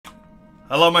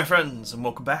Hello my friends and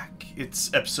welcome back.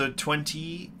 It's episode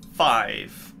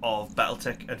 25 of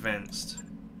BattleTech Advanced.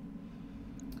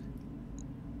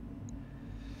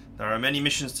 There are many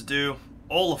missions to do,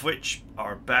 all of which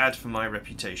are bad for my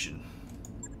reputation.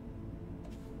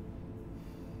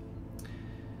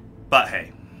 But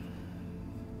hey.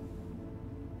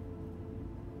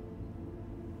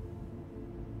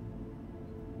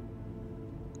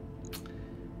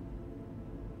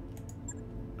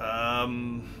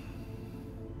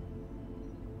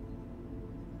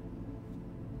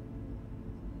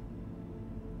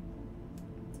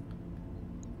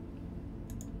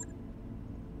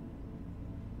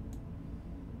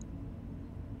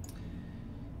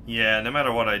 Yeah, no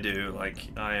matter what I do, like,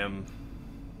 I am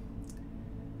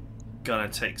gonna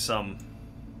take some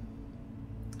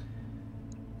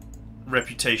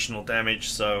reputational damage,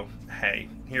 so hey,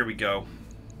 here we go.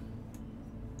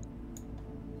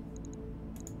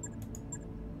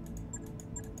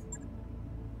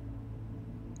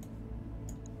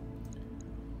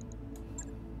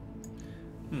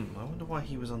 I wonder why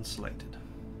he was unselected.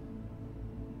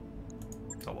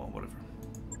 Oh well, whatever.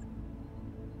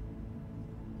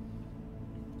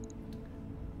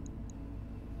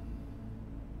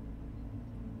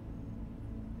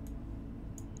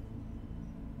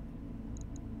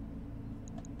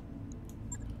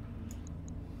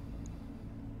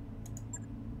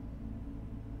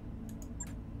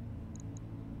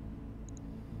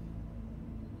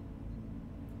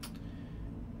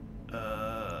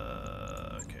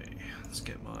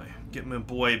 Get my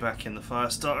boy back in the fire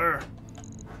starter.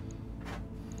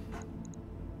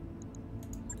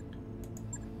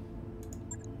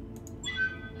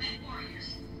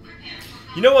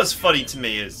 You know what's funny to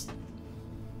me is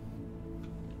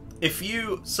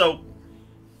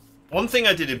one thing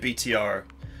I did in BTR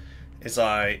is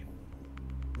I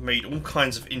made all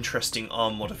kinds of interesting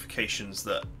arm modifications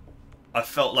that I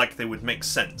felt like they would make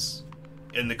sense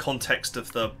in the context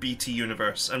of the BT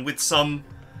universe, and with some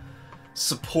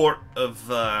support of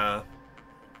the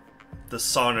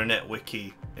SarnerNet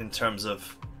wiki in terms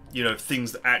of, you know,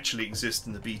 things that actually exist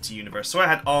in the BT universe. So I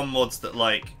had arm mods that,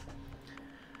 like,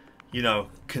 you know,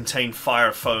 contain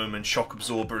fire foam and shock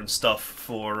absorber and stuff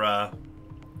for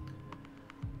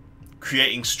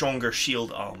creating stronger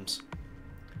shield arms.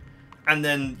 And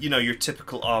then, you know, your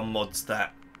typical arm mods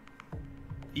that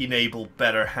enable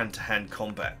better hand-to-hand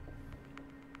combat.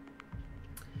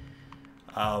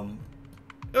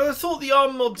 I thought the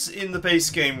arm mods in the base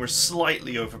game were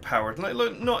slightly overpowered.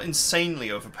 Like, not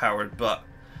insanely overpowered, but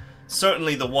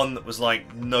certainly the one that was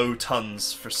like no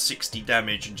tons for 60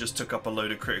 damage and just took up a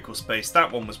load of critical space,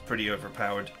 that one was pretty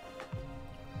overpowered.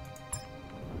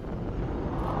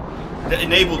 That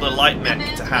enabled a light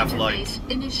mech to have like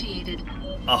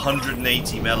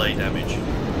 180 melee damage.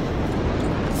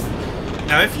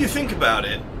 Now if you think about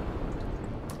it,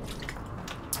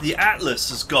 the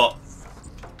Atlas has got,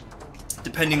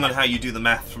 depending on how you do the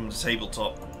math from the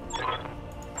tabletop,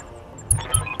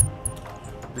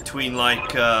 between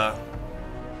like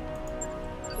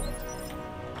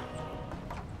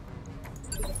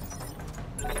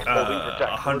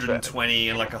 120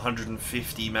 and like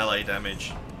 150 melee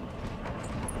damage.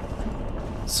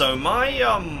 So my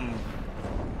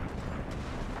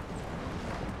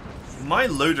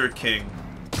Loader King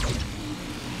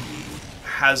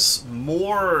has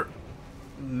more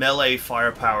melee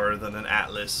firepower than an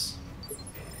Atlas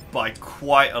by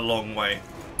quite a long way.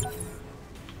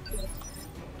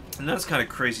 And that's kind of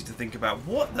crazy to think about.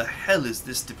 What the hell is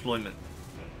this deployment?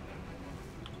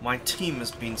 My team has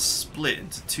been split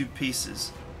into two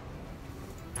pieces.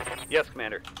 Yes,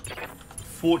 Commander.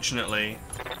 Fortunately,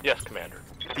 yes, Commander,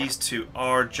 these two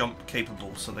are jump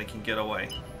capable, so they can get away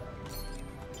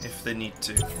if they need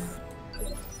to.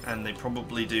 And they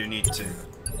probably do need to.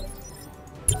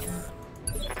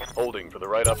 Holding for the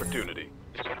right opportunity.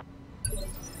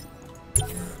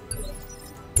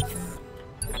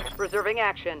 Reserving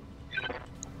action.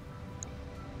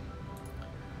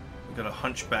 We've got a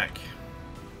hunchback.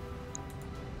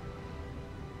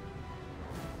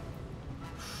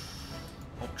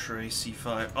 Ultra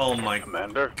AC5. Oh my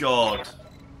Commander. God.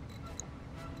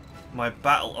 My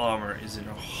battle armor is in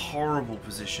a horrible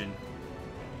position.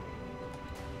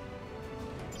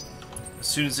 As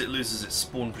soon as it loses its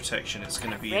spawn protection, it's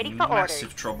going to be in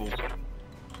massive trouble.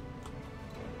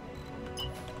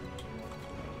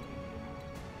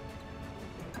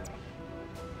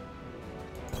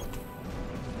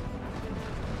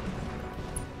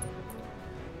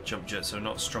 Jump jets are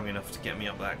not strong enough to get me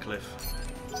up that cliff.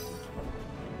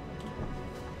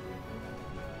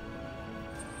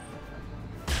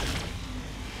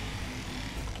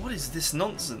 What What is this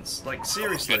nonsense? Like,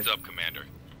 seriously. Heads up, Commander.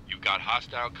 You've got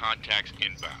hostile contacts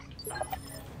inbound.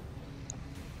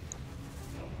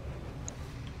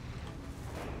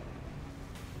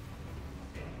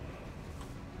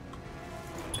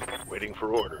 Waiting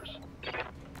for orders.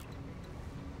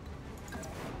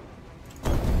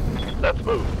 Let's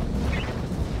move.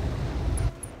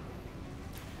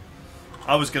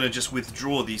 I was going to just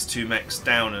withdraw these two mechs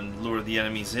down and lure the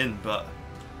enemies in, but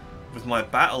with my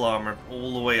battle armor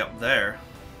all the way up there,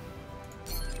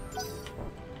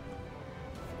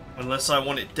 unless I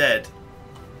want it dead,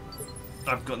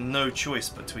 I've got no choice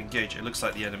but to engage. It looks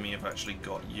like the enemy have actually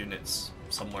got units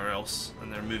somewhere else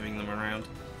and they're moving them around.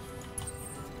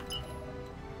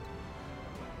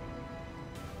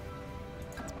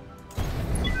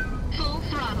 Full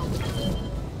throttle.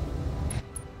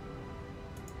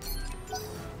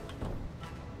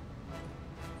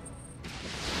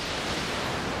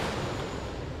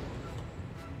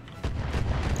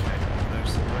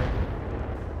 There's the way.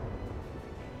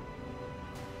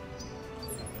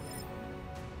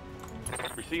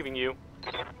 Receiving you.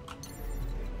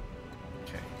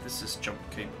 Okay, this is jump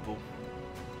capable.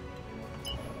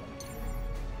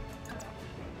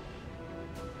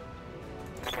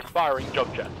 Firing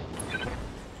jump jets.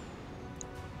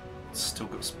 Still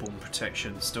got spawn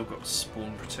protection, still got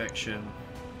spawn protection.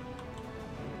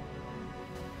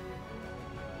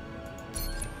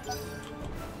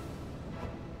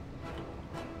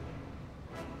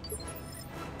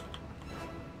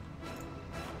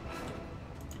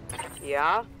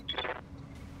 Yeah?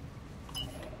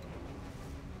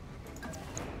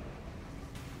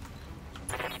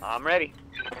 I'm ready.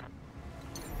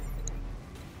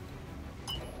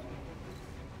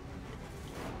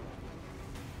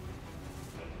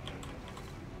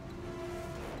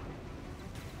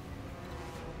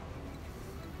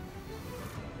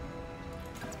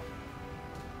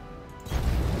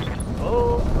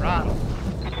 Oh, throttle.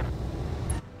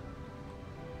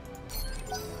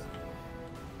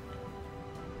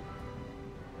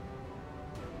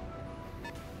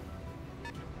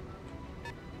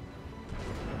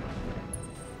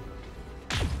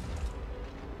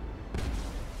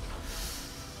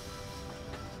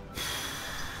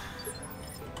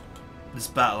 This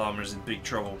battle armor is in big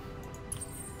trouble.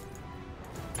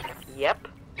 Yep.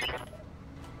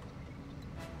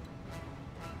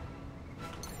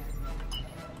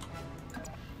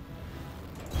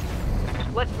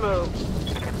 Let's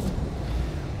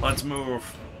move. Let's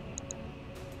move.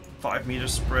 5 meter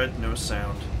spread, no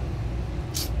sound.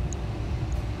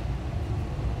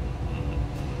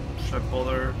 Should I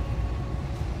bother?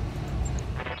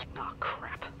 Oh,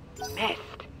 crap. Missed.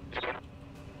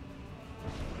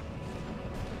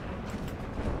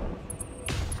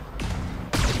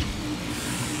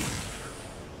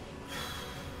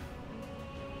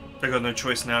 I got no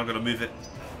choice now, gotta move it.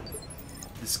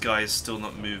 This guy is still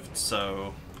not moved,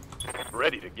 so...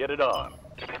 Ready to get it on.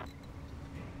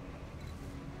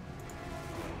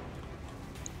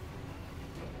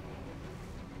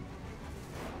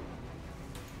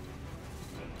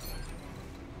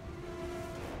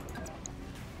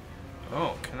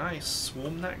 Oh, can I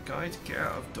swarm that guy to get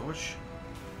out of dodge?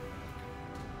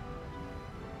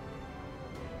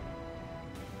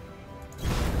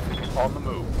 On the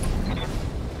move.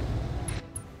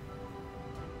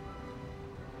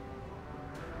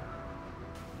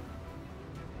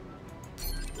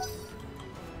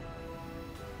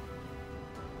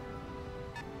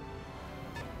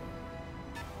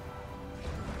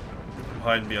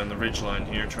 Hiding behind the ridgeline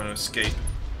here, trying to escape.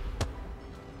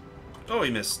 Oh, he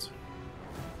missed.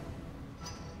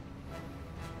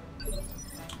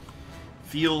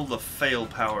 Feel the fail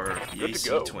power of the Good to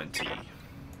go. AC-20.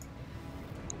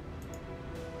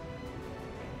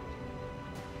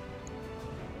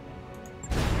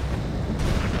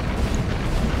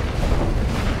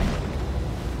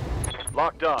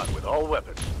 Locked on with all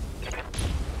weapons.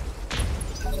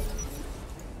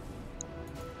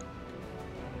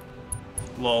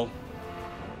 Lol.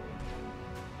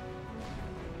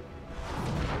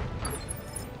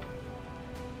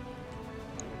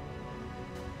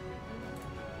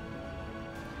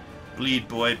 Bleed,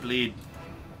 boy, bleed.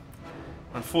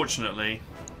 Unfortunately,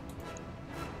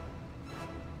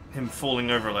 him falling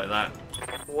over like that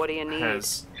What do you need?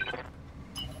 has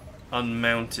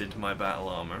unmounted my battle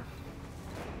armor.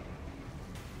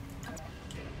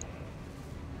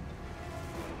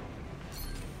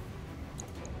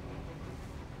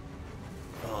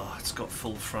 Oh, it's got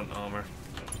full front armor.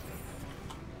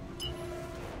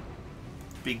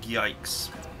 Big yikes.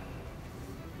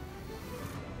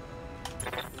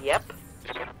 Yep.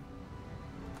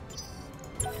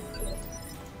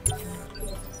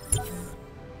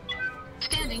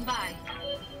 Standing by.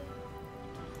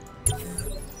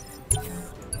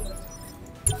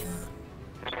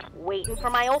 Waiting for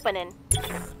my opening.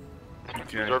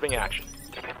 Okay. Observing action.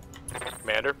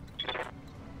 Commander.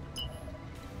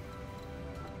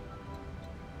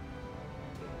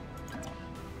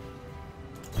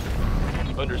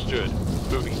 Understood.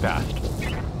 Moving fast.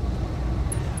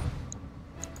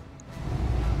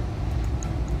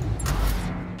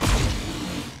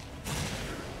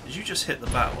 Did you just hit the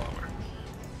battle armor?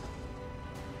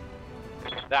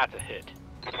 That's a hit.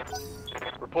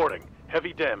 Reporting.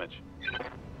 Heavy damage.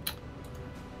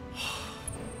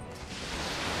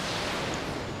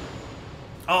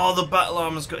 Oh, the battle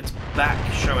armor's got its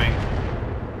back showing.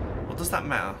 What does that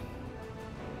matter?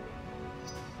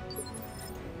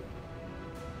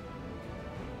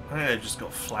 I think they've just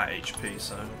got flat HP,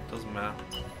 so it doesn't matter.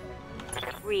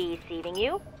 Receiving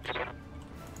you.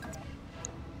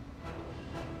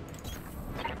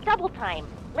 Double time.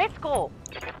 Let's go.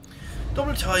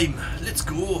 Double time, let's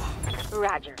go.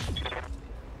 Roger.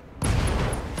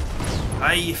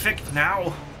 High effect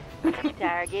now.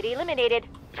 Target eliminated.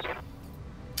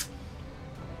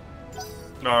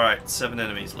 Alright, 7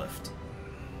 enemies left.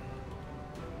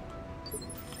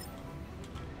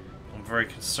 I'm very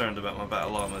concerned about my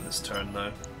battle armor this turn,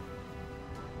 though.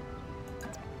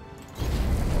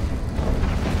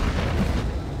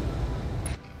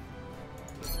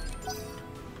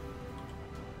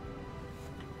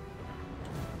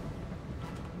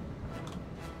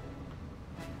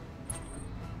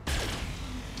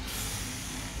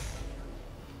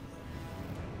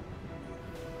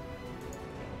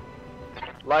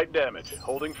 Light damage.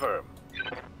 Holding firm.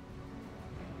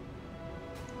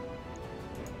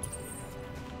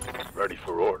 Ready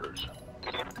for orders.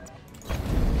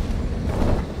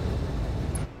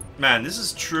 Man, this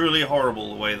is truly horrible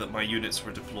the way that my units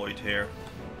were deployed here.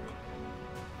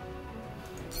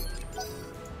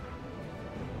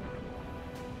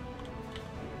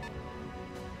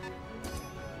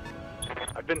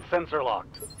 I've been sensor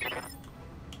locked.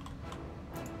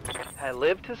 I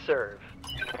live to serve.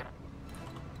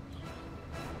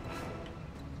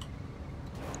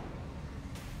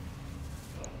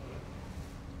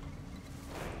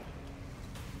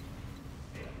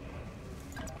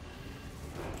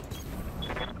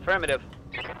 Affirmative.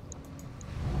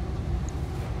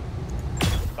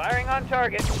 Firing on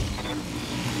target.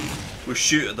 We'll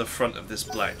shoot at the front of this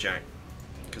blackjack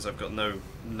because I've got no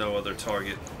other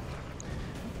target.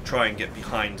 Try and get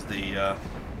behind the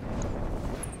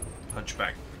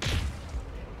hunchback.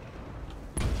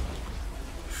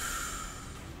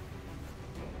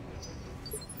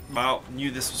 Well,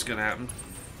 knew this was going to happen.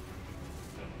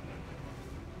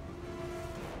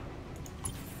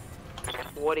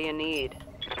 What do you need?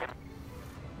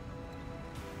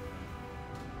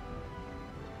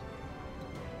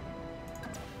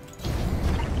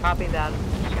 Copy that.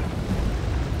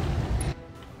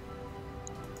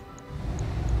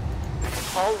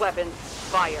 All weapons,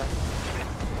 fire.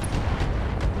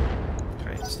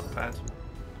 Okay, it's not bad.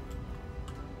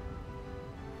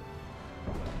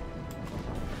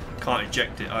 Can't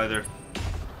eject it either,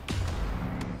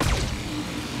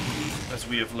 as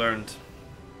we have learned.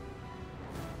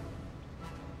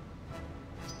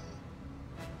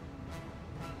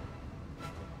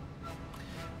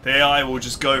 The AI will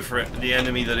just go for it, the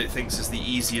enemy that it thinks is the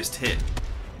easiest hit,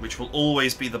 which will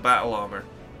always be the battle armor.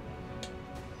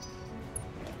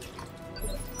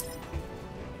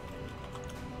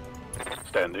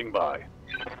 Standing by.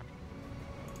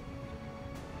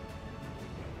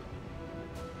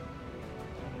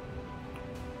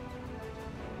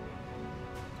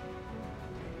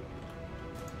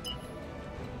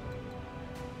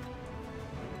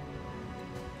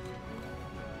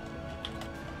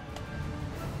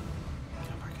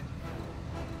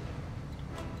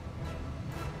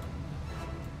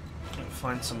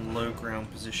 Find some low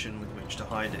ground position with which to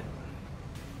hide it.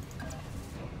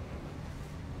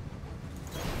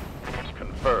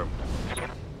 Confirmed.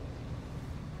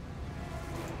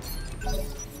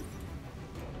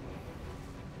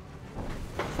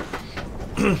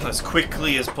 As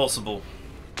quickly as possible.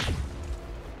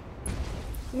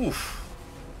 Oof.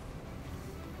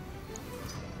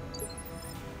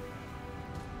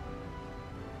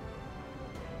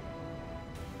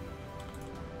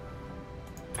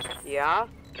 Yeah?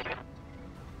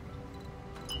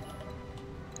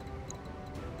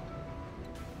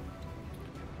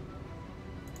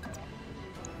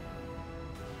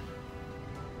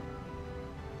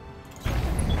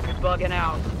 Bugging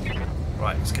out.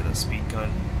 Right, let's get that speed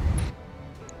going.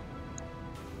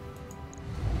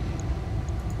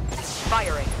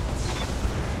 Firing.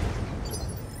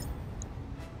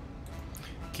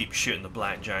 keep shooting the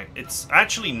blackjack. It's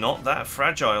actually not that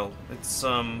fragile. It's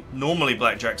normally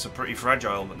blackjacks are pretty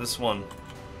fragile, but this one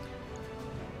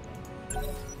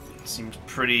seems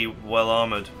pretty well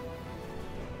armored.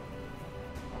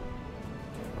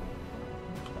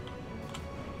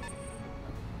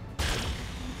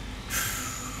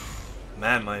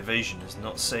 Man, my evasion is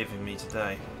not saving me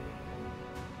today.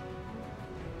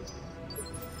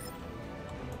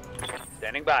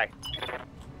 Standing by.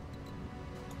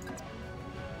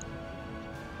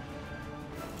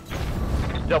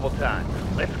 Double time.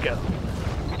 Let's go.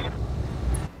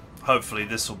 Hopefully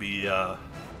this will be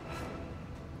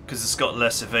because it's got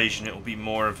less evasion, it will be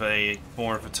more of a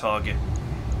target.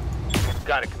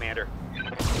 Got it, Commander.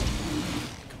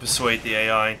 Persuade the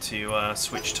AI to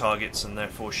switch targets and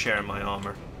therefore share my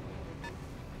armor.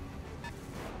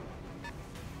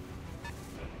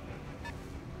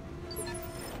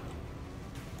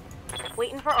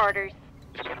 Waiting for orders.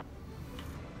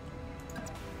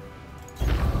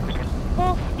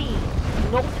 Full speed.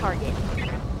 No target.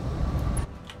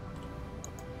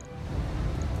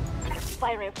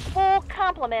 Firing full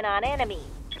complement on enemy.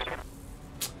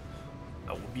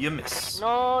 That will be a miss.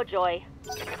 No joy.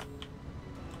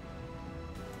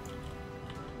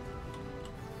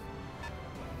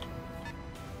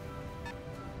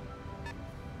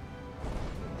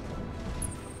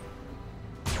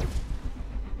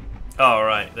 Oh,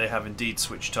 right, they have indeed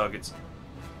switched targets.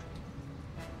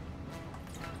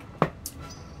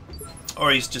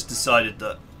 Or he's just decided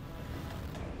that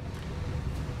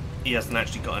he hasn't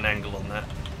actually got an angle on that.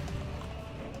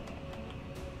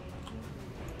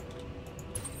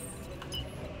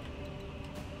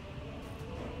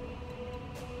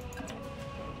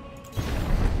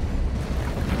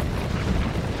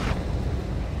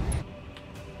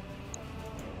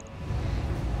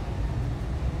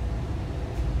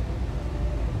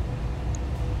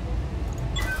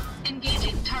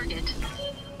 Engaging target.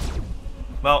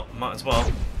 Well, might as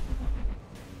well.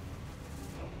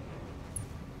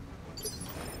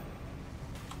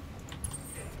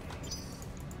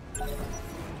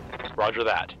 Roger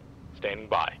that. Standing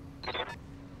by.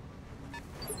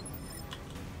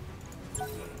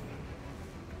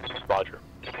 Roger.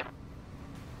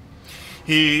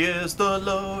 He is the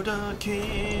Loader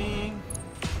King.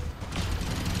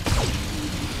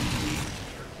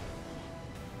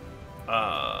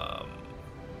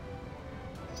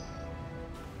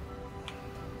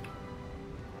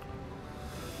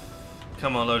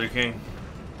 Come on, Loader King.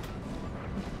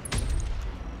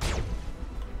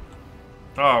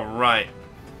 All right.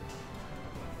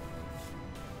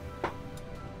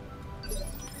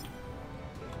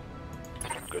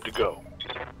 Good to go.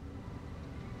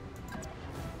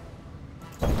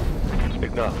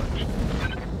 Acknowledged.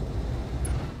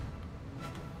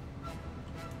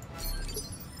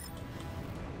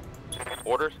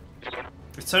 Orders?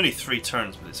 It's only 3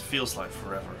 turns, but it feels like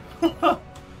forever.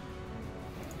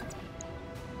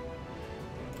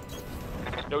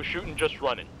 No shooting, just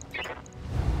running.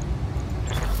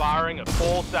 Firing a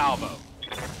full salvo.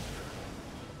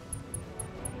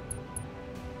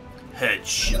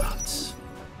 Headshot.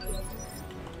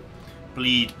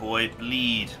 Bleed, boy,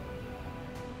 bleed.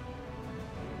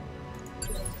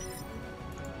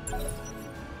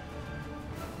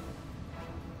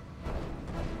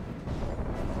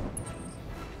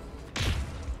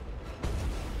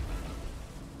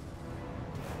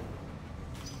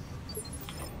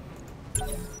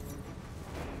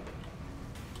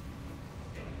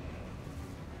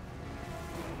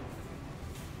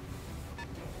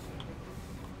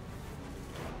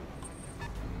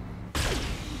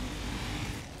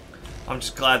 I'm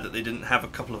just glad that they didn't have a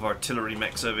couple of artillery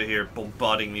mechs over here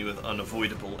bombarding me with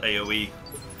unavoidable AoE.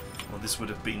 Well, this would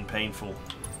have been painful.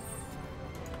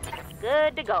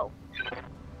 Good to go.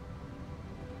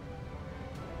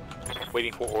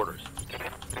 Waiting for orders.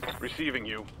 Receiving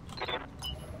you.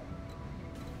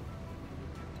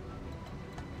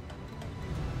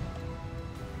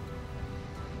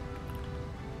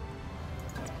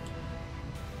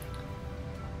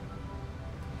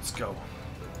 Let's go.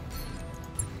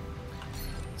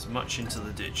 As much into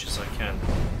the ditch as I can.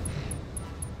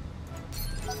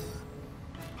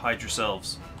 Hide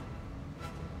yourselves.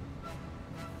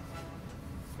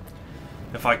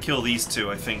 If I kill these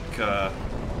two, I think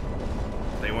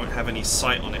they won't have any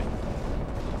sight on it.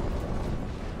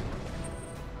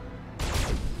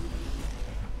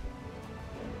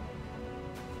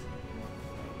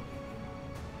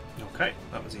 Okay,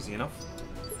 that was easy enough.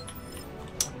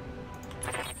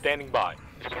 Standing by.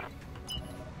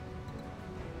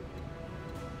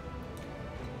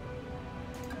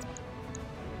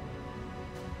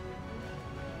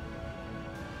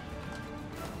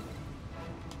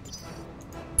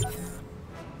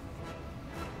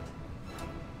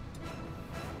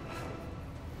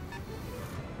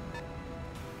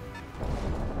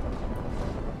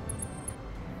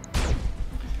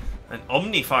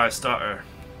 Omni fire starter.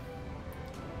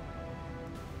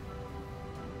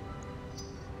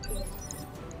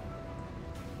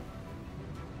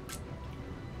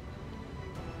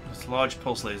 This large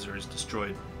pulse laser is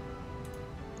destroyed.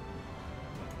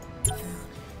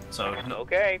 So,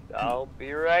 Okay, I'll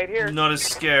be right here. not as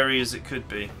scary as it could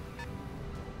be.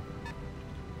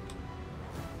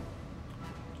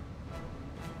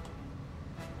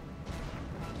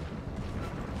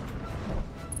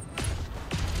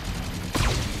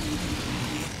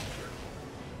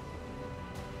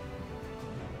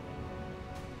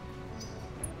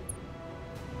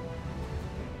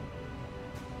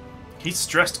 He's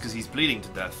stressed because he's bleeding to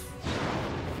death.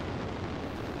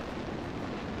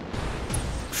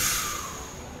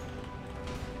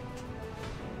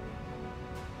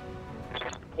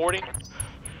 Reporting.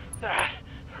 That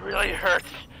really hurts.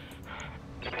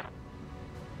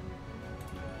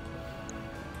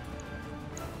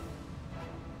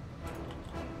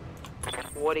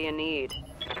 What do you need?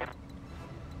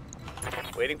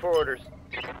 Waiting for orders.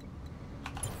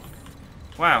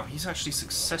 Wow, he's actually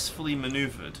successfully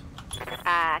maneuvered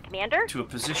Commander? to a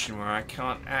position where I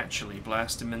can't actually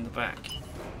blast him in the back.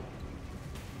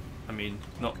 I mean,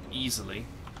 not easily.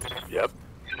 Yep.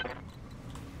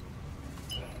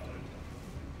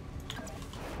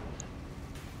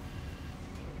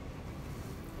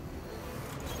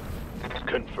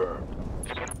 Confirmed.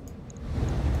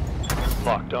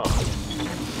 Locked on.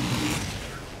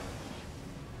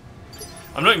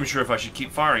 I'm not even sure if I should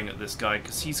keep firing at this guy,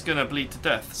 because he's gonna bleed to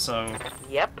death, so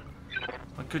Yep.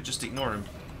 I could just ignore him.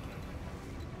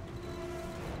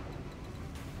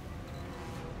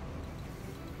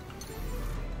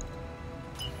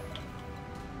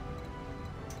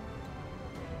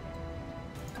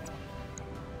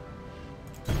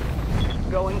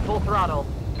 Going full throttle.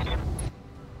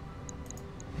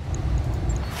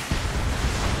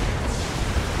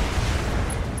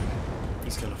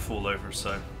 He's gonna fall over,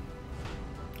 so...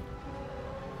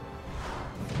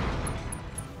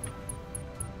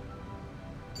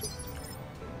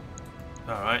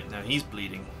 Alright, now he's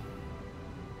bleeding.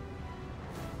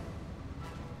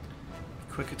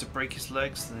 Quicker to break his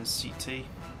legs than his CT.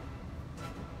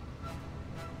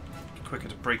 Quicker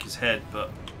to break his head,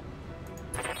 but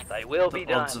They will be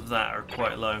the done. odds of that are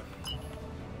quite low.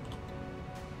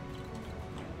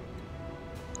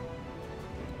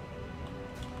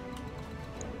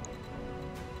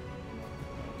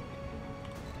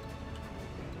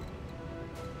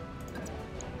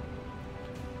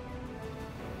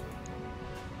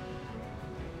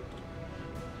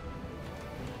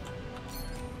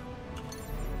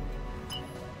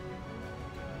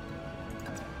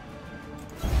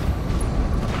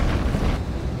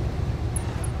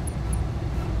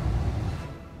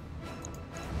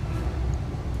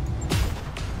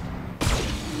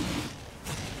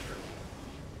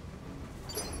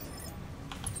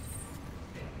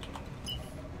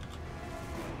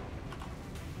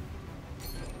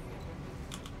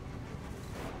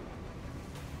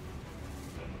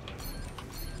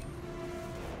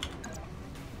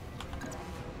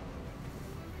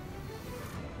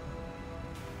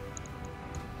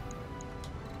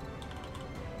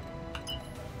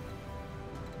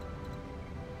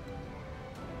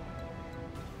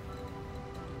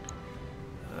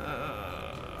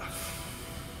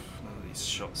 None of these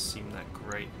shots seem that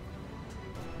great.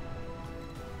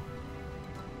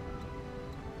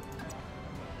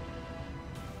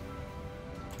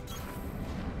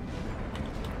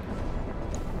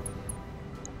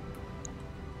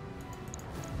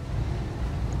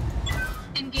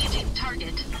 Engaging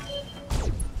target.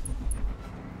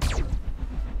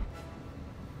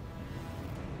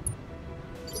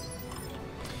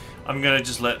 I'm gonna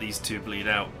just let these two bleed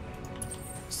out,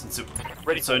 since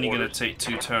it's only gonna take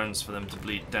 2 turns for them to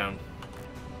bleed down.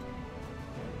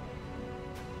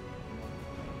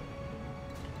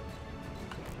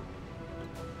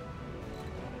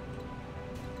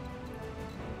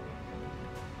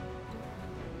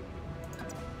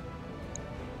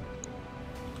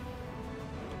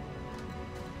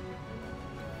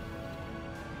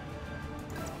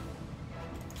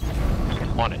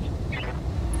 On it.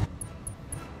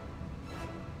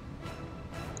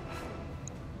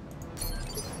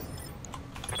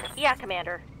 Yeah,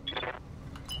 Commander.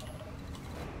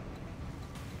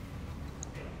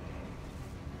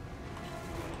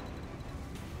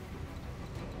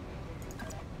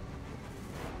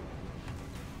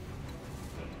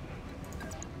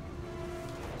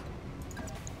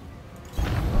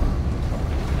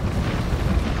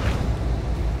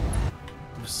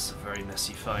 This is a very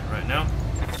messy fight right now.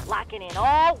 Locking in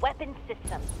all weapon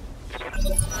systems.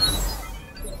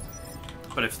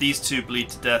 But if these two bleed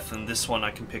to death and this one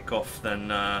I can pick off,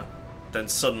 then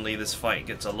suddenly this fight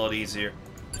gets a lot easier.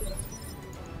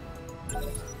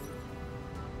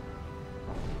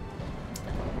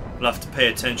 We'll have to pay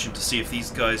attention to see if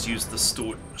these guys use the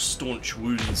staunch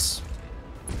wounds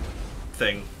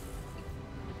thing.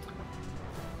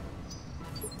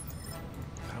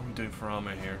 How are we doing for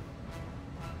armor here?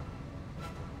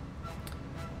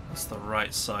 That's the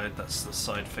right side, that's the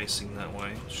side facing that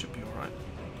way. Should be alright.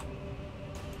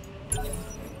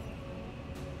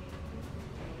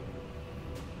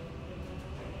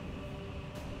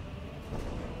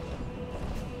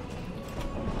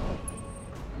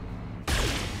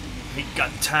 He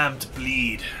got time to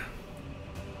bleed.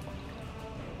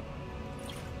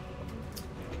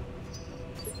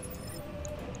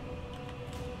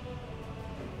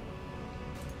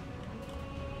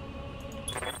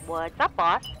 What's up,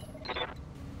 boss?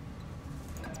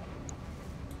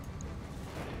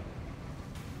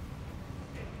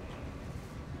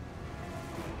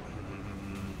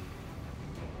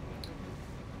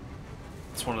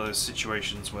 It's one of those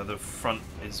situations where the front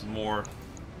is more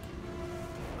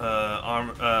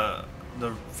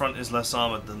the front is less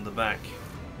armored than the back.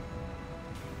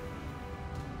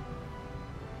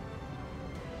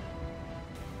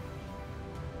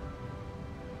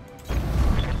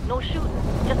 No shooting,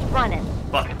 just running.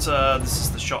 But this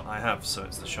is the shot I have, so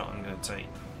it's the shot I'm going to take.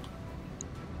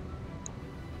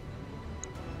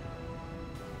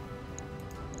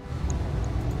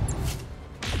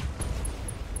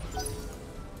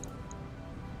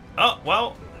 Oh,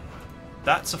 well,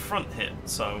 that's a front hit,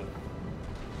 so...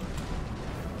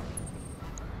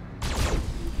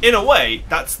 In a way,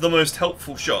 that's the most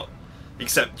helpful shot.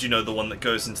 Except, you know, the one that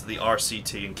goes into the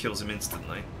RCT and kills him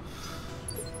instantly.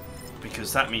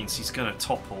 Because that means he's gonna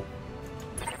topple.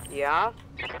 Yeah?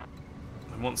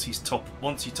 And once he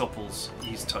topples,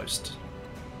 he's toast.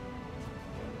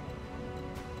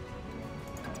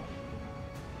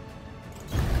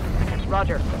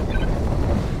 Roger.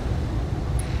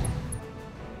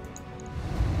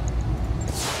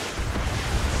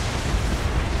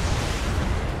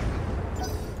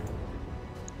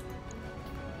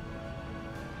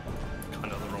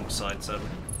 Kind of the wrong side, so.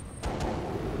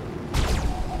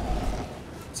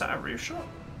 Is that a rear shot?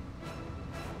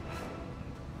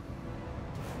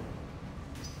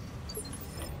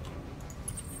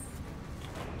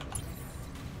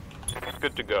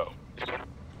 Good to go.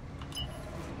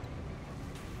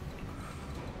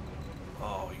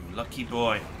 Oh, you lucky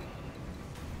boy.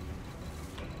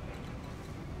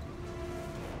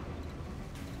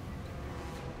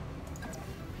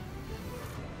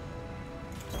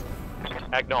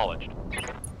 Acknowledged.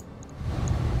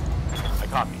 I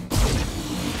copy.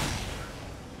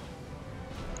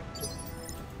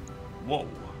 Whoa.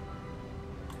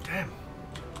 Damn.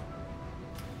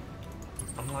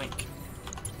 I'm like,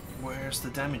 where's the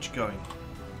damage going?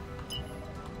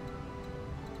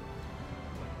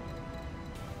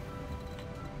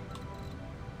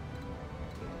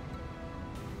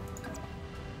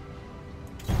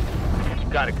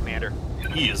 Got it, Commander.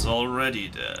 He is already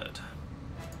dead.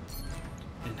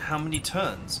 In how many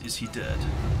turns is he dead?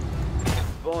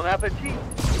 Bon appetit.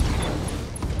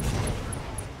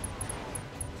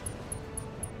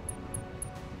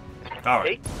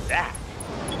 Alright. Take that.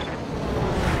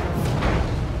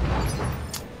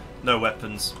 No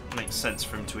weapons. Makes sense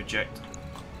for him to eject.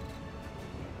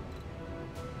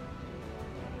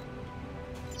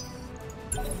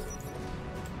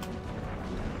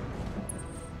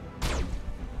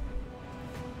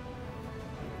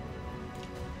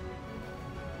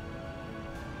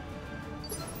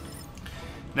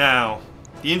 Now,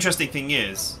 the interesting thing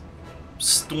is,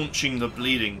 staunching the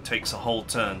bleeding takes a whole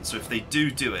turn, so if they do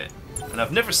it, and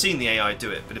I've never seen the AI do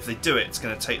it, but if they do it, it's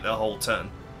going to take their whole turn.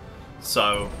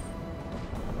 So,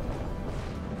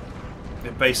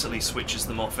 it basically switches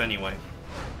them off anyway.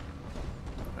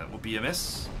 That will be a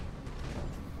miss.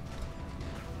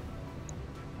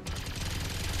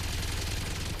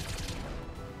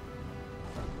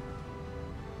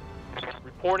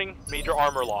 Reporting major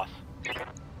armor loss.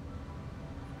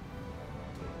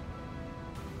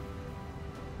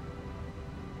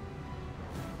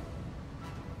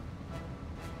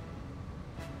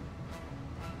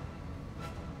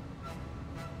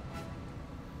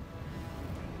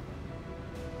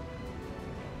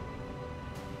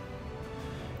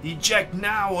 Eject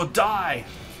now or die!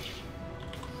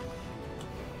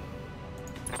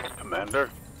 Commander?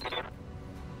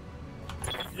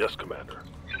 Yes, Commander.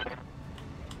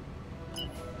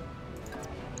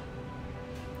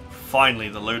 Finally,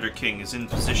 the Loader King is in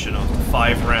position after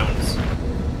 5 rounds,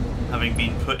 having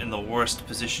been put in the worst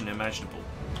position imaginable.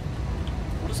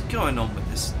 What's going on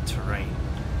with this terrain?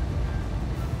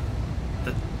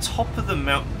 The top of the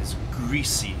mountain is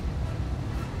greasy.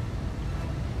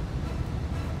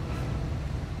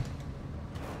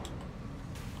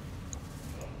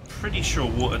 Pretty sure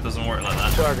water doesn't work like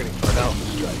that. Targeting for an alpha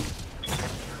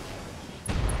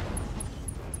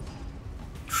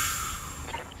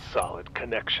strike. Solid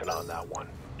connection on that one.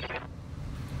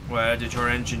 Where did your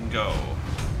engine go?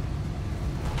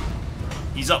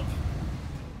 He's up.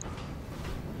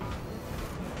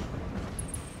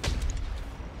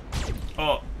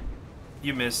 Oh,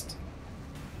 you missed.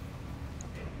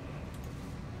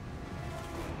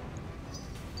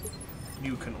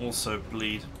 You can also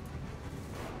bleed.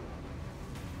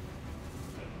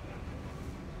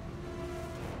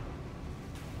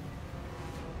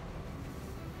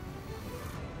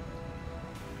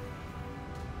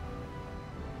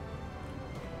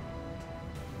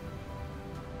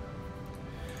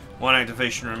 One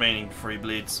activation remaining before he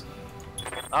bleeds.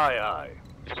 Aye, aye.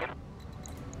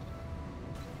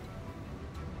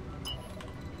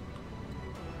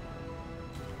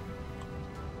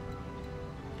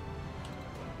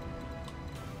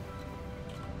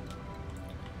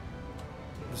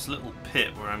 This little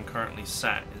pit where I'm currently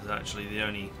sat is actually the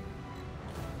only,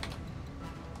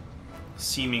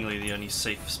 seemingly the only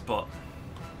safe spot.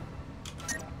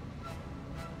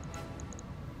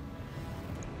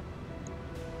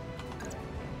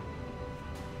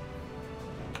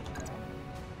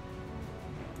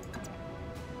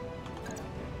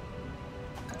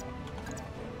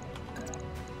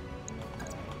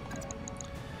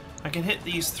 I can hit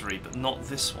these three, but not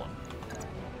this one.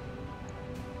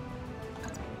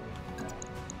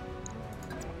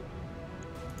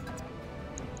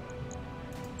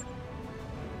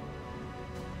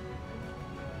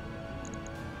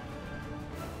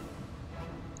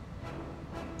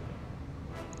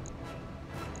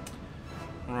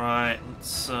 Right,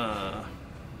 let's turn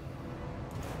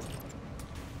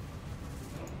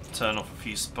off a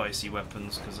few spicy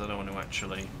weapons because I don't want to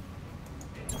actually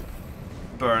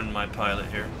burn my pilot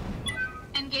here.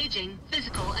 Engaging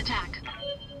physical attack.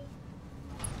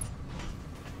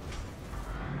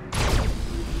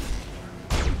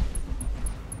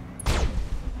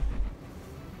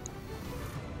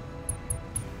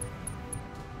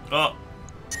 Oh,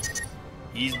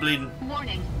 he's bleeding.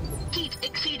 Warning. Heat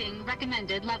exceeding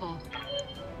recommended level.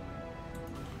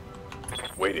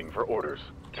 Waiting for orders.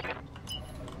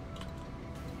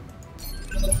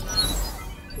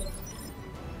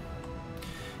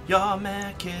 Your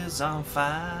mech is on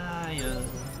fire.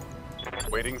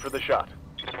 Waiting for the shot.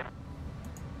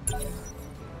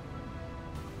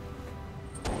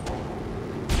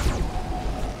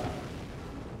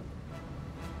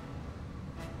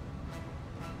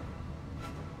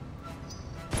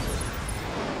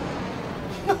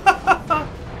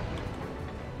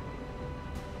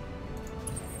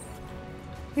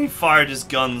 He fired his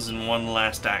guns in one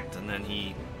last act and then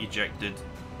he ejected.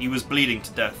 He was bleeding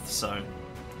to death, so...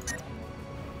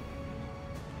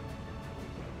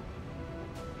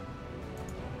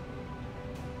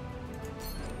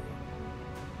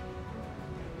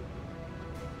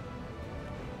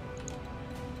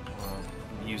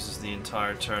 uses the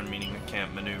entire turn, meaning I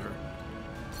can't maneuver.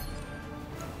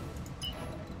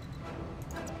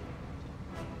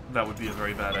 That would be a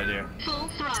very bad idea. Full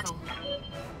throttle.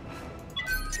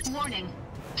 Warning.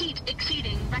 Heat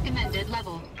exceeding recommended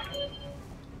level.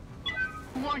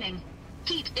 Warning.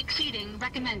 Heat exceeding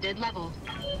recommended level.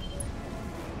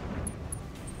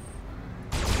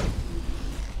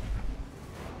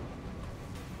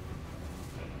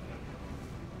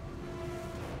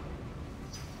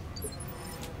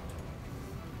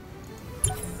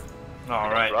 All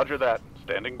right. Roger that.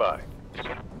 Standing by.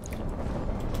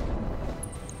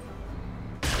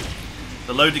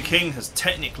 The Loader King has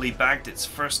technically bagged its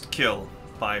first kill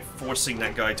by forcing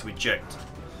that guy to eject,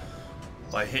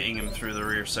 by hitting him through the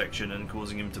rear section and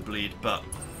causing him to bleed, but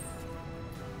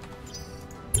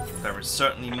there is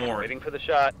certainly more Waiting for the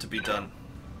shot. to be done.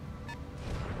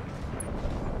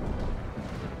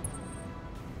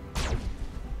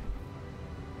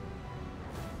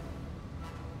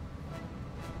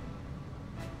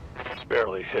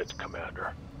 Barely hit,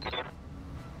 Commander.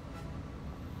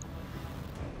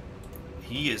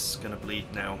 He is gonna bleed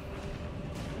now.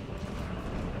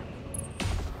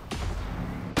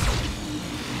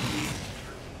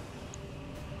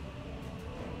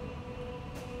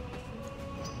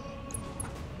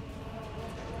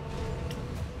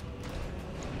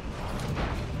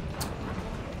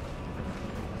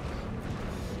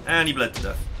 And he bled to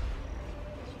death.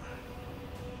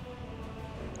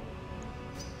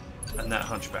 And that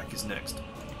hunchback is next.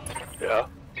 Yeah?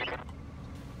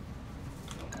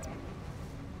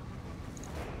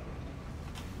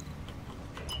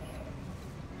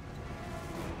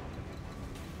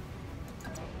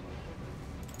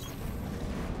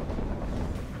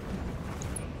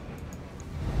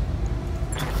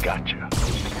 Gotcha.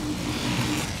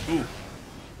 Ooh.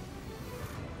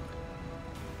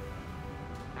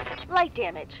 Light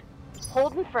damage.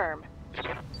 Holding firm.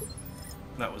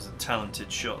 That was a talented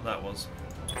shot, that was.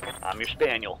 I'm your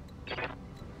spaniel.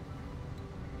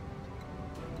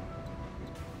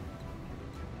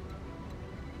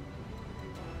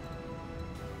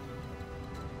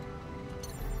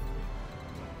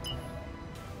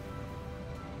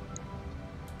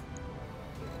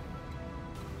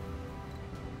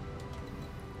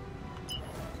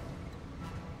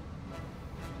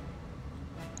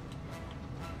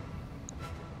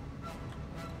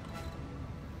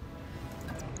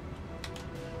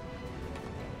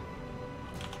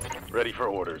 Ready for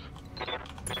orders.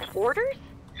 Orders?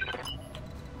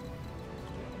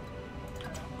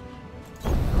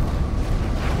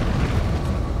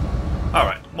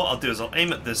 Alright, what I'll do is I'll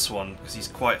aim at this one, because he's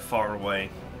quite far away.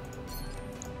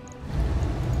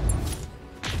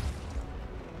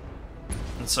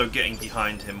 And so getting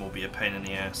behind him will be a pain in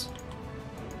the ass.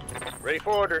 Ready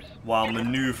for orders. While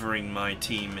maneuvering my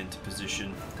team into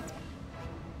position.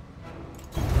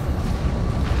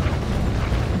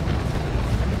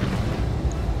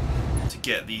 To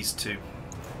get these two.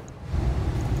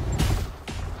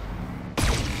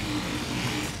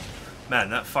 Man,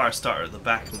 that fire starter at the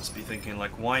back must be thinking,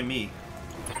 like, why me?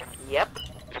 Yep.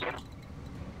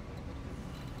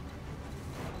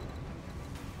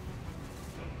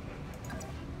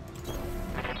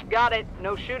 Got it.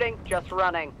 No shooting, just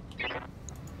running.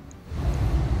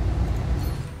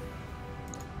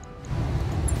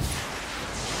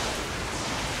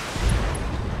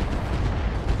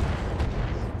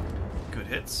 Good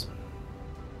hits.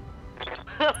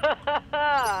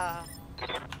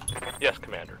 Yes,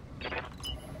 Commander.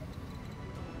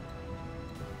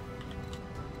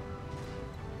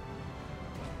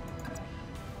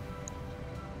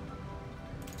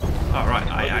 Alright,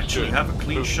 I actually have a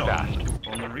clean Move shot fast.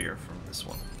 on the rear from this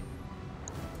one.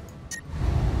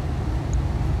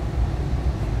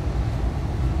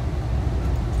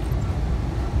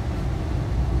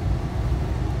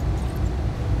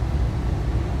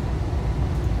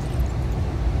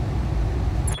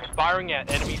 Firing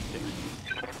at enemy 6.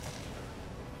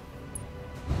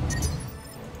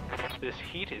 This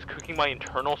heat is cooking my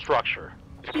internal structure.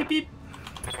 Beep beep.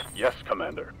 Yes,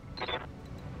 Commander.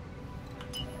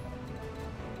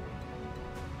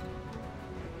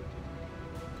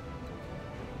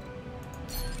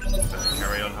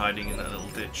 Carry on hiding in that little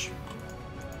ditch.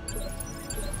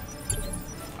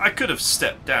 I could have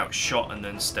stepped out, shot, and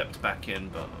then stepped back in,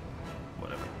 but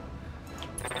whatever.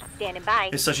 Standing by.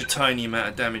 It's such a tiny amount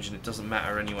of damage and it doesn't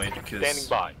matter anyway Standing because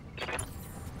by.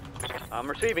 I'm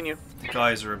receiving you. the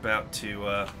guys are about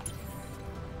to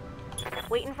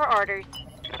Waiting for orders.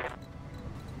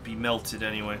 be melted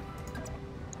anyway.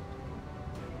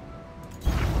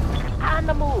 On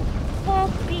the move. Full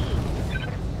speed.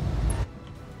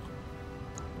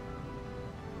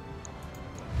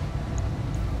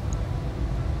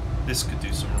 This could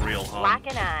do some real harm.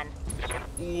 Locking on.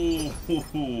 Ooh, hoo,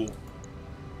 hoo.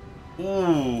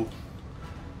 Ooh,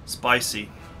 spicy.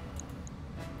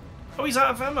 Oh, he's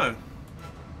out of ammo.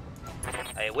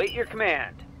 I await your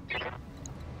command.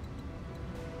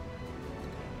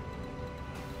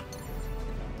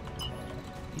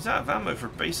 He's out of ammo for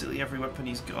basically every weapon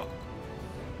he's got.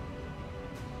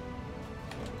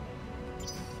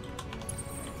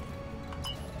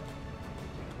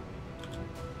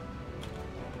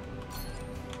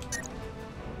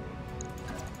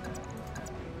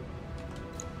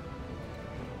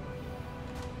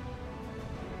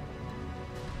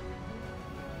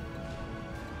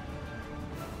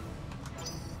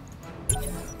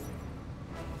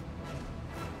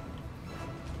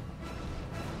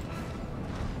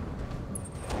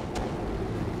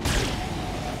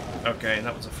 Okay,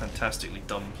 that was a fantastically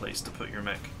dumb place to put your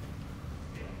mech.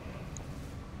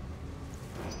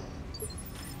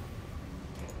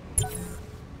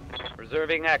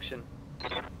 Reserving action.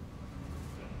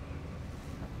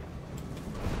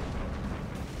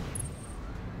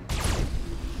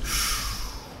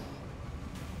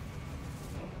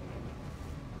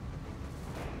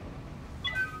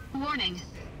 Warning.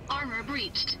 Armor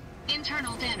breached.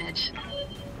 Internal damage.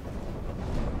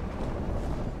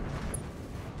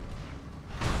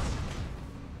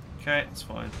 Okay, that's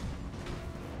fine.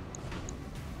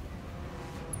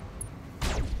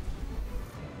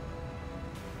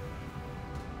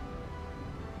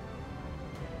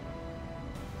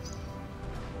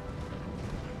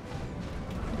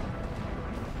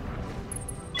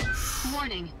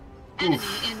 Warning. Enemy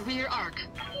in rear arc.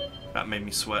 That made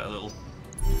me sweat a little.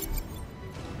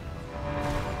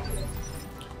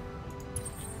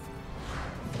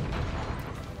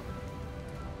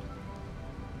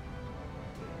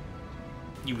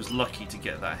 He was lucky to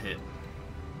get that hit.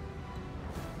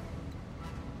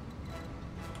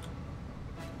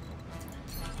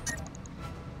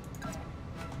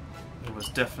 There was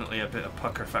definitely a bit of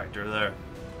pucker factor there.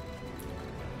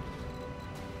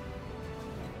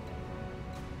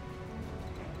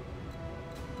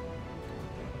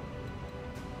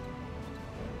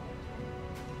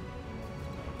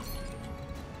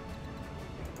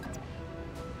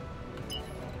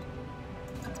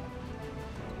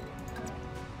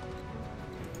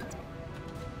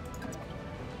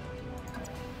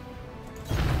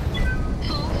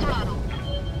 Full throttle.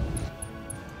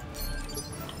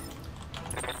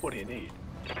 What do you need?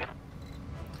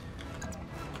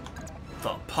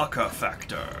 The pucker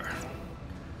factor.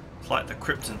 It's like the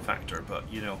Krypton factor,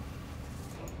 but you know,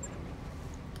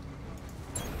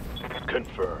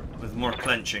 Confirmed. with more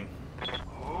clenching.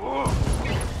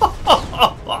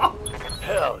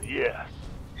 Hell yes.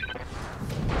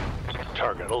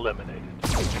 Target eliminated.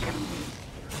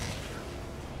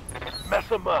 Mess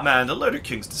him up. Man, the Loader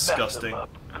King's Mess him disgusting. up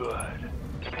good.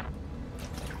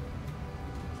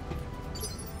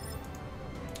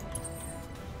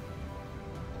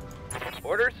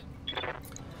 Orders?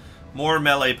 More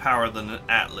melee power than an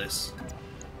Atlas.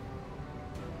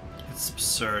 It's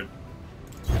absurd.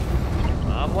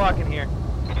 I'm walking here.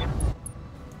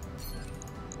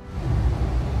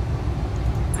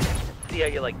 See how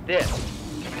you like this.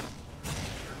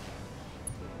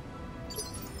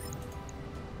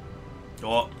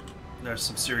 Oh, there's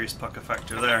some serious pucker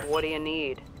factor there. What do you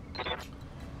need?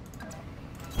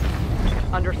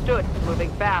 Understood.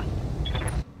 Moving fast.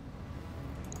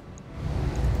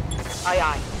 Aye,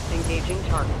 aye. Engaging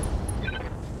target.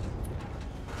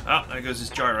 Ah, there goes his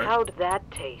gyro. How'd that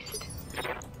taste?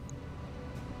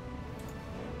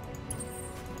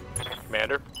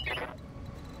 Commander?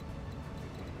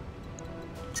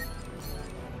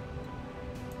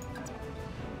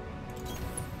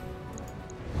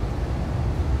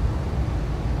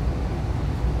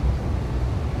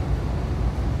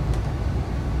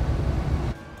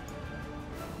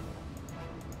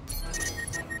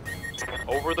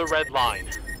 Over the red line.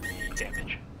 Heat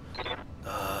damage.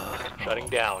 Shutting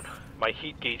down. My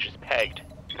heat gauge is pegged.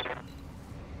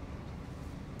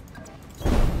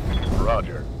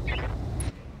 Roger.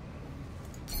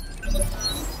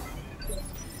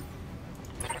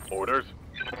 Orders?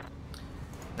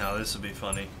 Now this will be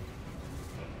funny.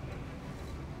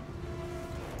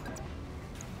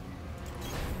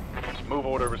 Move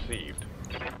order received.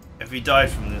 If he died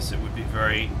from this, it would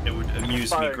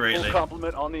amuse me Firing greatly. full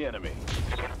complement on the enemy.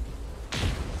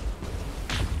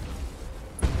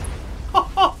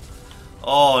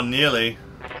 Oh, nearly.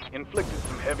 Inflicted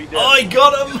some heavy damage. Oh, I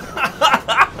got him!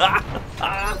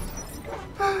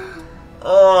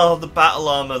 Oh, the battle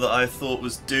armor that I thought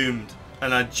was doomed.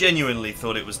 And I genuinely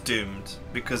thought it was doomed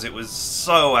because it was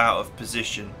so out of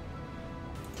position.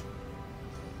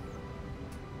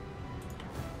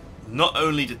 Not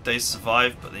only did they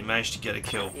survive, but they managed to get a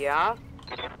kill. Yeah?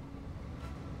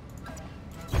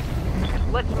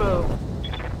 Let's move.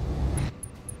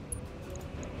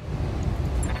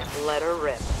 Let her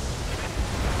rip.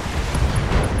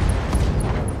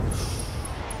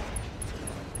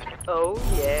 Oh,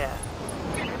 yeah.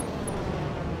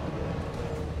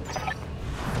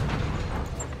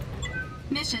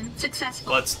 Mission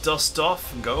successful. Let's dust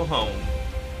off and go home.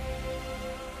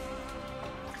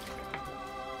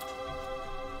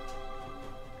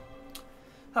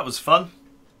 That was fun.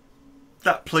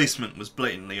 That placement was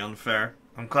blatantly unfair.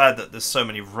 I'm glad that there's so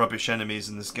many rubbish enemies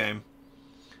in this game.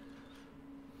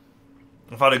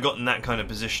 If I'd have gotten that kind of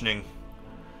positioning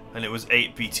and it was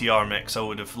 8 BTR mechs, I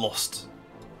would have lost.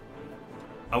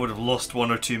 I would have lost 1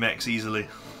 or 2 mechs easily.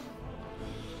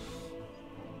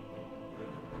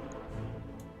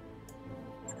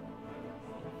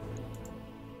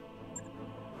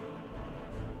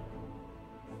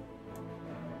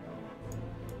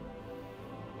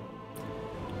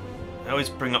 I always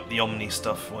bring up the Omni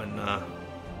stuff when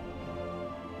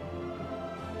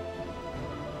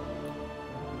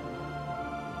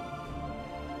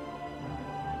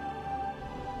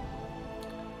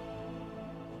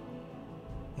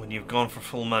you've gone for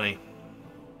full money.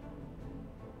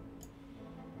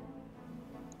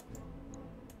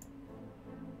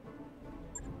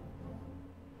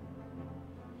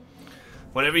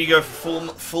 Whenever you go for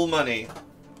full money,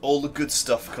 all the good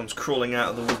stuff comes crawling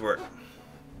out of the woodwork.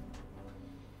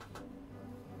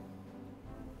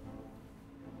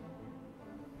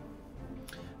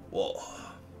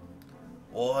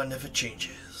 War never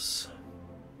changes.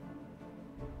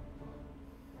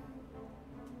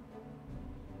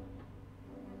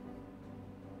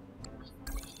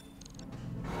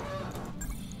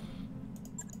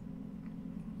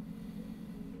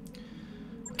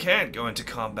 can't go into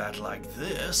combat like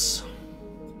this.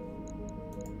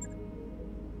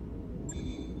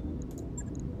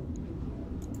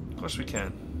 Of course we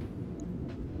can.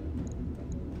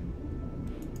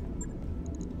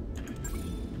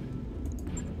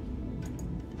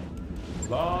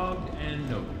 Logged and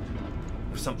noted.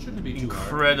 Some Shouldn't be too hard.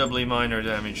 incredibly minor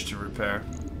damage to repair.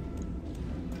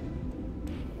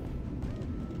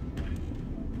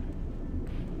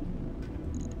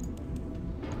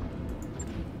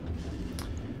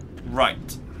 Right.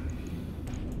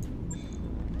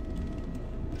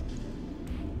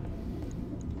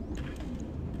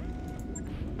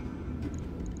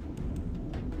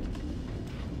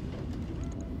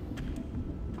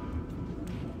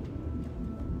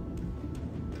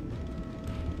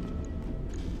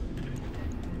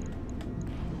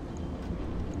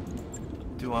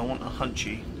 Do I want a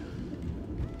hunchy?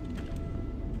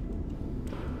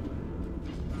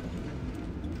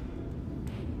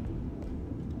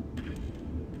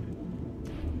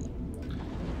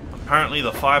 Apparently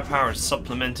the firepower is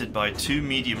supplemented by 2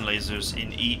 medium lasers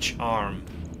in each arm.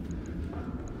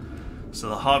 So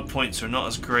the hard points are not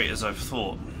as great as I've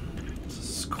thought.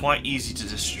 It's quite easy to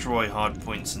destroy hard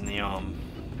points in the arm.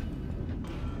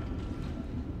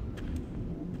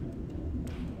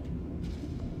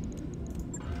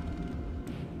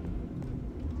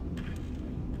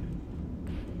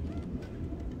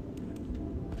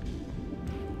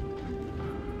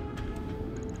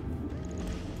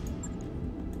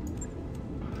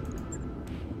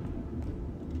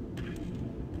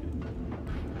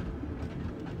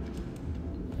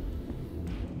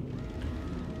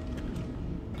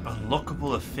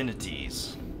 Unlockable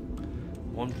affinities.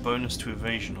 1 bonus to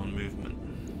evasion on movement.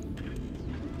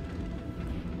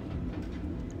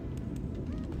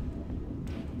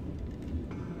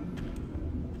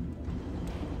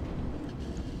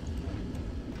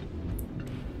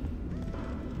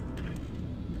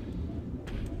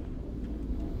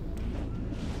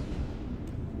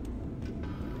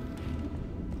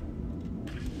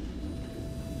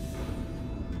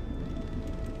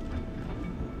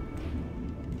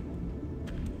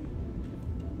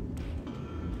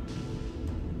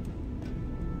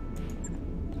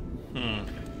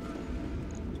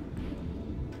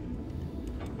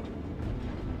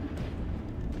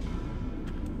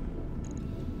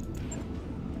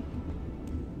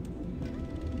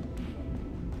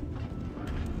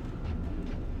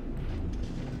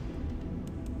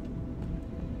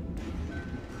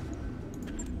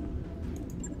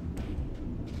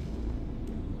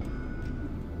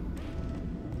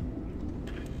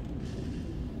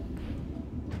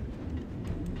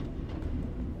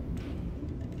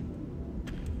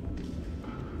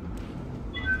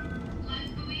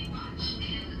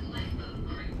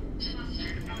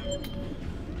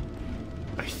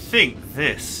 I think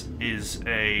this is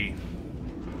a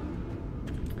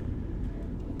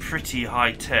pretty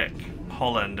high-tech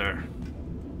Hollander.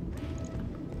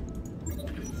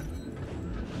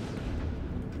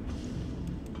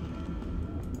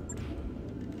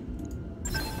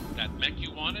 That mech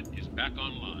you wanted is back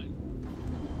online.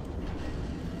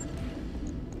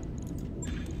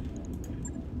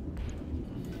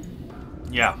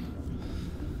 Yeah.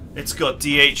 It's got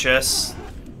DHS,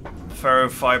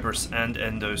 ferrofibrous, and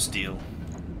endo steel.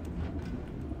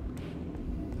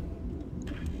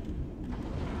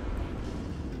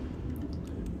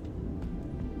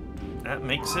 That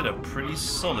makes it a pretty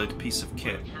solid piece of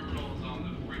kit.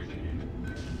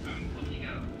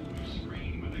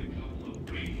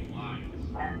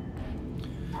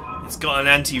 It's got an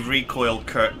anti-recoil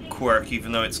quirk,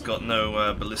 even though it's got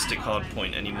no ballistic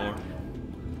hardpoint anymore.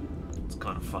 It's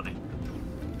kind of funny.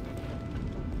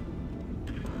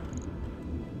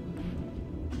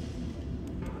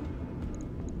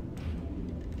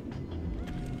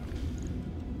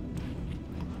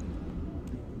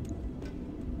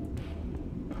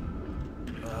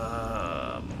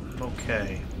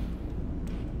 Okay.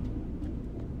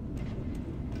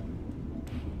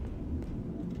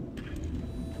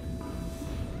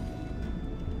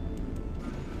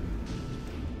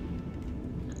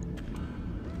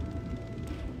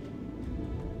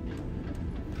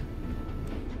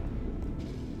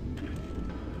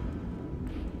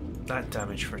 That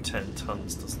damage for 10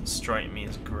 tons doesn't strike me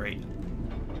as great.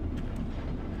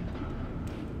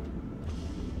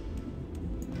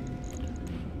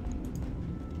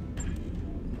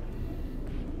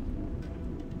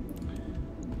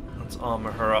 Let's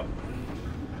armor her up.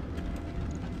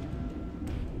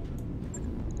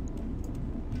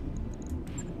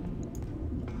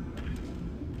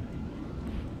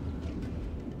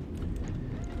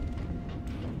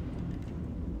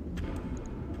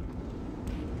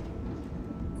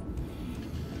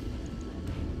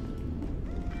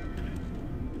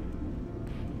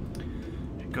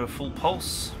 go full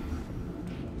pulse.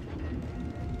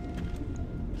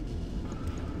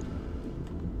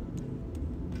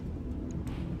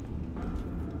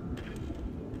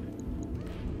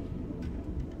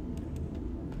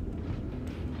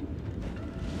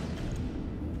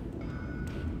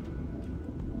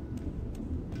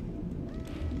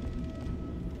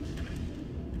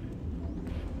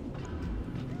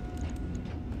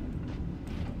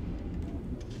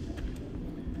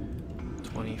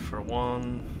 For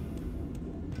one.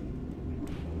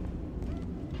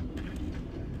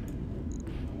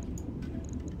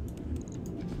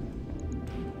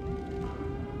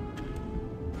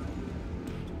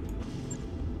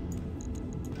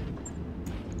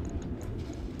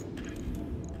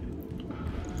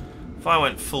 If I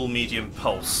went full medium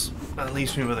pulse, that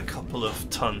leaves me with a couple of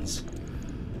tons.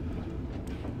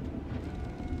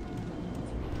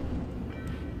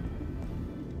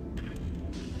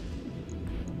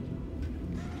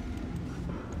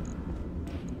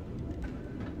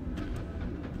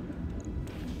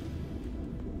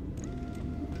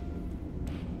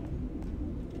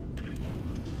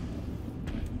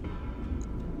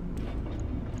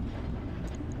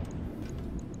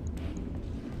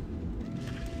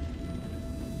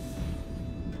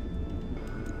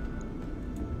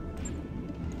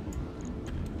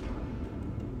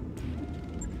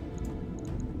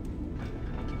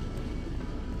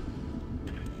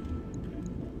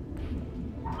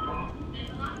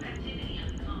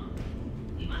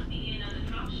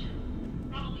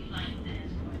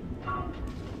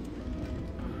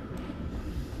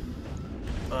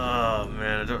 Oh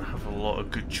man, I don't have a lot of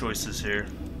good choices here.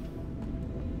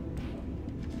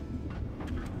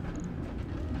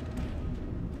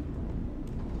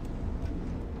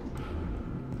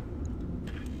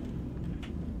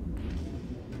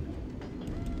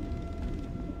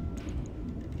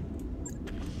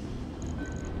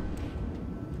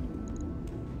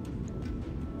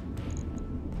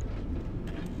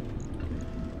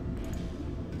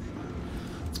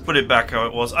 Let's put it back how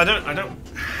it was. I don't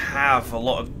have a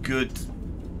lot of good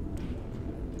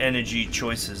energy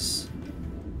choices.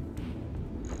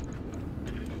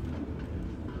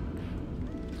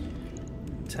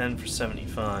 $10 for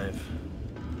 75.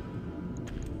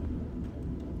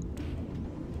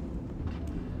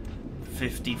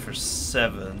 $50 for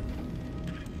 7.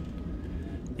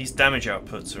 These damage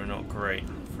outputs are not great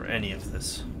for any of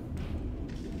this.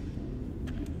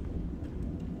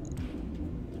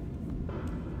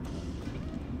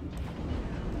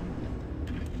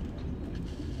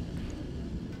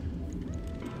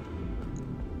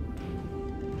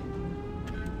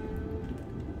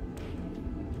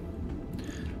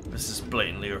 This is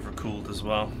blatantly overcooled as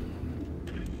well.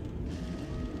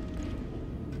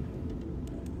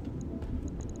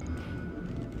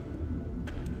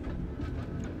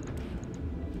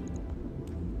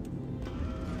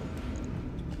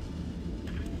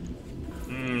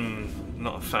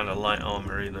 Not a fan of light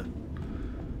armor either.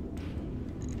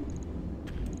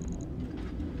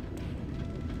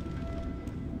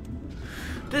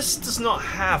 This does not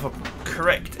have a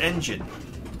correct engine,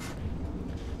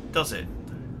 does it?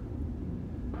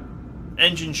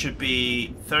 Engine should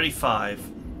be 35,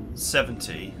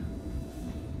 70,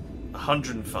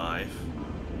 105,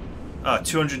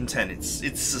 210. It's a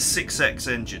 6X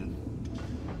engine.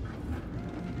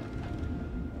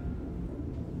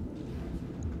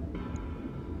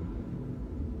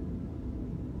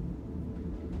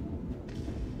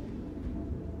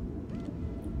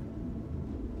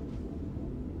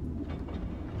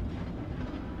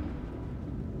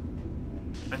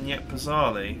 And yet,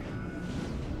 bizarrely,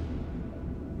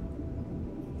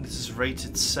 this is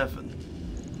rated 7,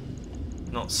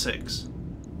 not 6.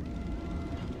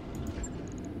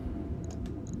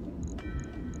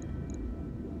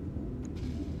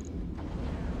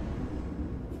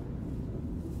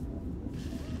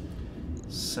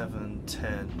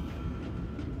 $7.10.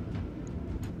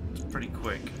 It's pretty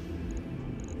quick.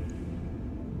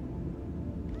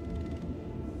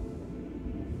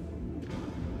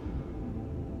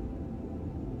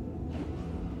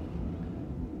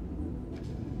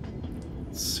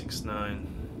 $6.9.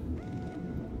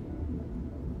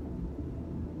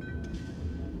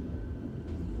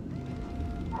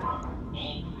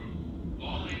 All crew,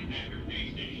 fall in at your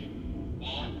base station.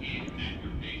 Fall in at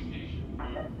your base station.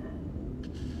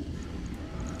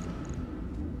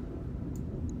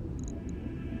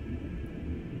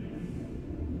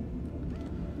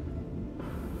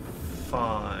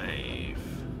 5.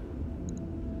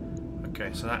 Okay,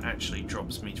 so that actually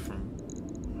drops me from...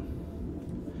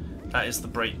 That is the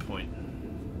break point.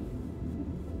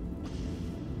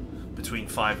 Between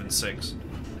 5 and 6.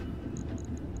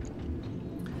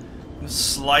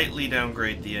 Slightly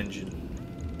downgrade the engine.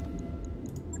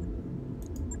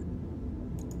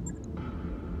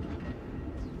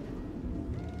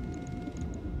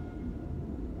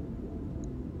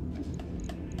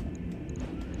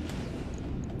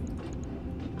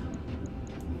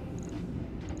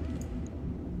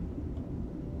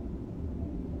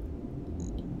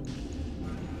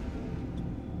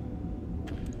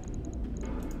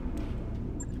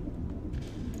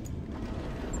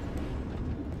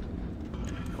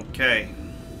 Okay.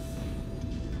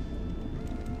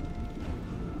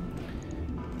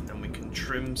 Then we can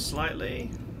trim slightly.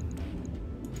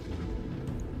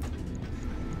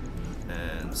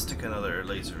 And stick another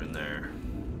laser in there.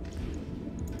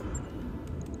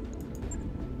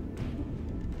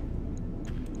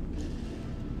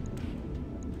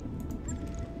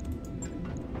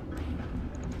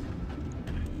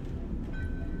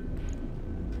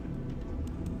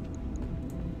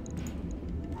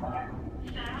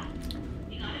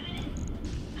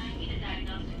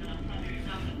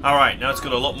 Alright, now it's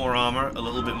got a lot more armor, a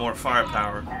little bit more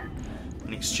firepower,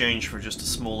 in exchange for just a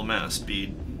small amount of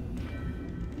speed.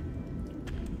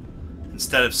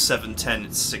 Instead of 710,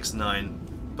 it's 6.9,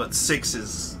 but 6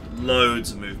 is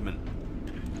loads of movement.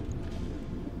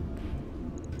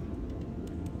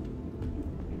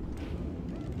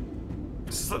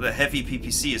 It's like the heavy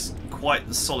PPC is quite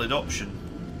the solid option.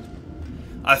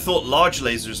 I thought large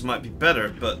lasers might be better,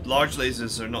 but large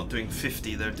lasers are not doing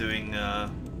 50, they're doing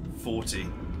 40.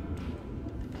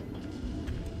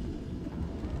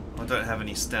 I don't have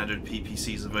any standard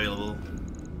PPCs available.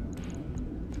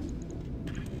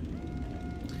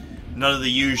 None of the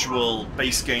usual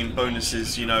base game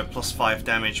bonuses, you know, plus 5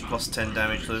 damage, plus 10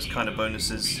 damage, those kind of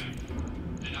bonuses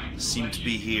seem to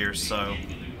be here, so...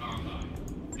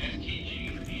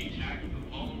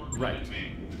 Right.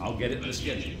 I'll get it in the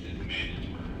schedule.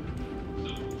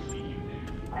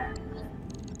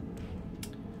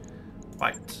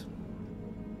 Right.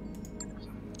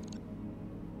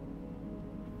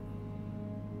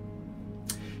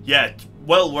 Yeah,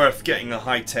 well worth getting a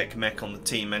high-tech mech on the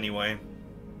team anyway.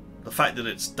 The fact that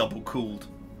it's double cooled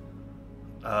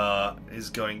is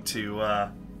going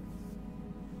to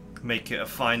make it a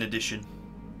fine addition.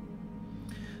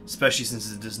 Especially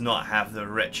since it does not have the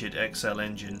wretched XL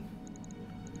engine.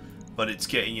 But it's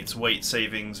getting its weight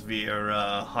savings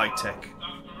via high-tech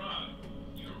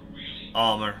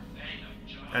armor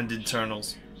and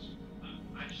internals.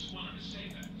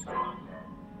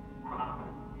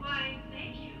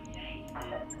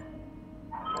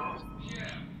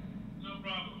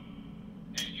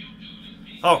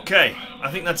 Okay, I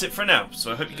think that's it for now.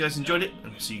 So I hope you guys enjoyed it,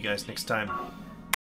 and see you guys next time.